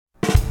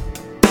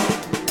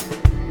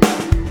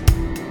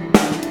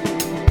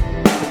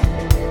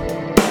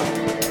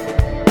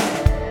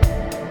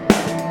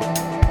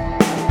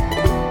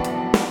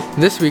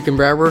This week in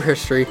Brattleboro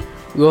history,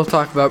 we will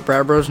talk about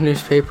Brattleboro's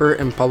newspaper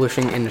and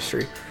publishing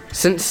industry.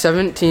 Since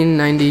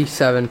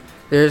 1797,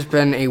 there has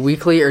been a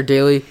weekly or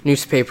daily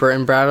newspaper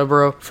in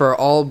Brattleboro for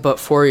all but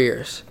 4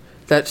 years.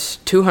 That's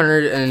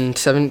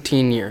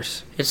 217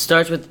 years. It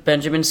starts with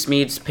Benjamin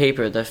Smead's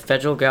paper, The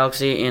Federal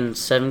Galaxy, in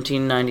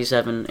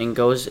 1797, and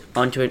goes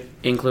on to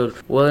include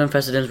William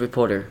Fessenden's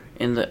Reporter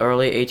in the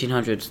early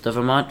 1800s, the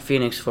Vermont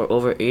Phoenix for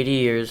over 80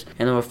 years,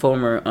 and the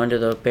Reformer under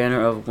the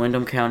banner of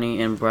Windham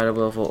County and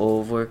Brattleboro for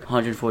over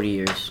 140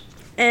 years.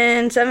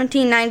 In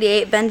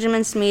 1798,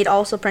 Benjamin Smead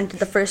also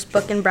printed the first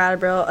book in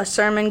Brattleboro, a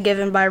sermon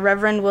given by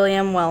Reverend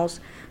William Wells.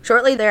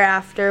 Shortly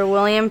thereafter,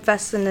 William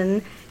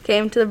Fessenden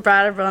came to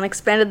Brattleboro and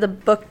expanded the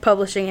book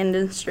publishing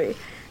industry.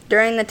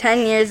 During the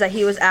 10 years that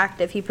he was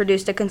active, he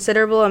produced a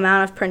considerable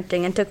amount of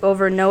printing and took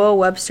over Noah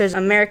Webster's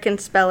American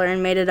Speller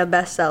and made it a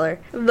bestseller.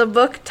 The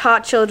book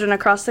taught children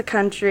across the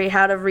country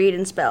how to read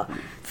and spell.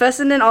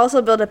 Fessenden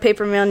also built a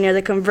paper mill near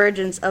the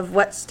convergence of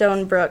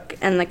Whetstone Brook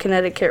and the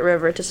Connecticut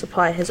River to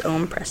supply his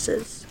own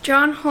presses.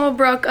 John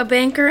Holbrook, a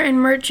banker and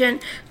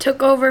merchant,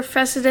 took over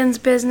Fessenden's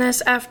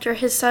business after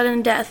his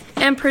sudden death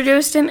and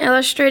produced an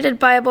illustrated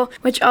Bible,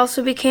 which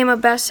also became a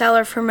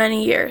bestseller for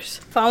many years.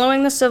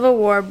 Following the Civil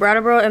War,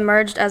 Brattleboro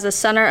emerged as a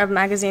center of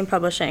magazine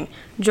publishing.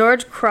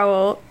 George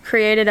Crowell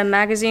created a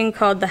magazine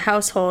called The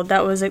Household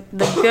that was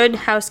the good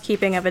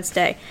housekeeping of its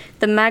day.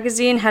 The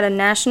magazine had a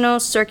national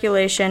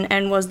circulation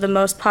and was the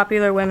most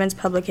popular women's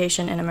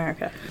publication in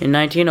America. In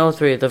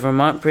 1903, the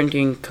Vermont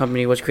Printing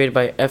Company was created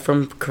by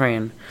Ephraim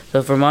Crane.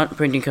 The Vermont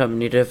Printing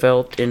Company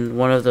developed in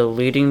one of the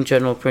leading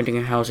general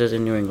printing houses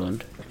in New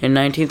England. In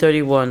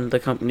 1931, the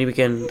company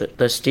began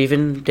the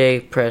Stephen Day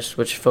Press,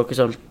 which focused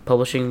on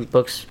publishing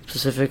books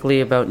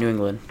specifically about New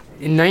England.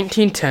 In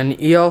 1910,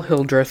 E.L.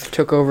 Hildreth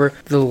took over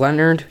the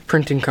Leonard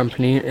Printing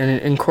Company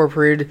and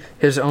incorporated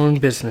his own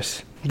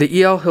business. The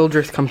E.L.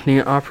 Hildreth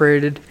Company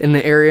operated in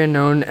the area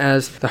known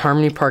as the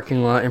Harmony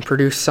Parking Lot and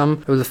produced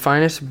some of the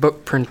finest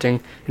book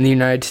printing in the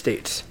United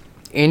States.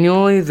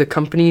 Annually, the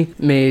company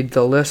made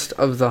the list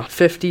of the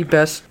 50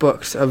 best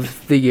books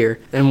of the year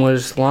and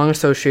was long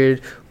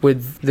associated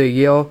with the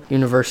Yale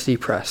University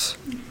Press.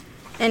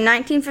 In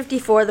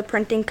 1954, the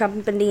printing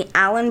company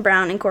Allen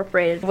Brown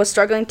Incorporated was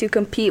struggling to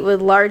compete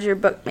with larger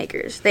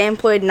bookmakers. They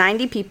employed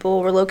 90 people,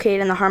 were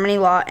located in the Harmony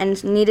Lot,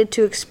 and needed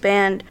to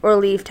expand or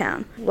leave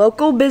town.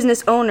 Local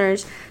business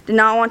owners did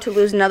not want to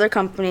lose another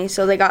company,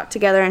 so they got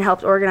together and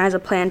helped organize a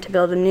plan to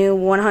build a new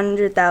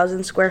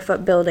 100,000 square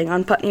foot building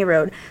on Putney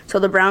Road so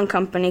the Brown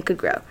Company could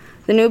grow.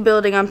 The new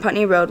building on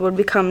Putney Road would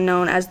become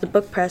known as the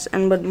Book Press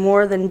and would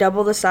more than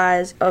double the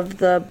size of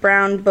the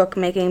Brown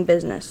bookmaking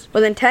business.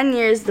 Within 10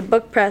 years, the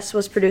Book Press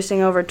was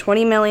producing over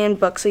 20 million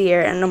books a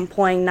year and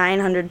employing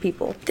 900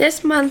 people.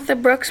 This month, the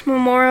Brooks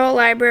Memorial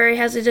Library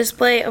has a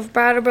display of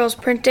Brattleboro's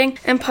printing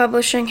and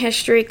publishing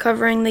history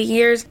covering the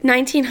years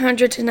 1900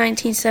 to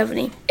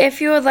 1970. If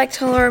you would like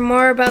to learn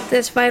more about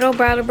this vital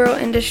Brattleboro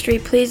industry,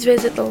 please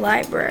visit the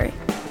library.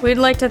 We'd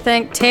like to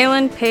thank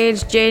Talon,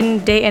 Paige,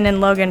 Jaden, Dayton, and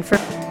Logan for...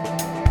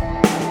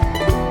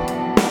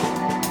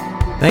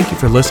 Thank you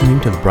for listening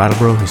to the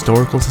Brattleboro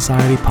Historical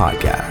Society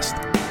podcast.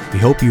 We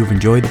hope you have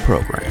enjoyed the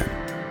program.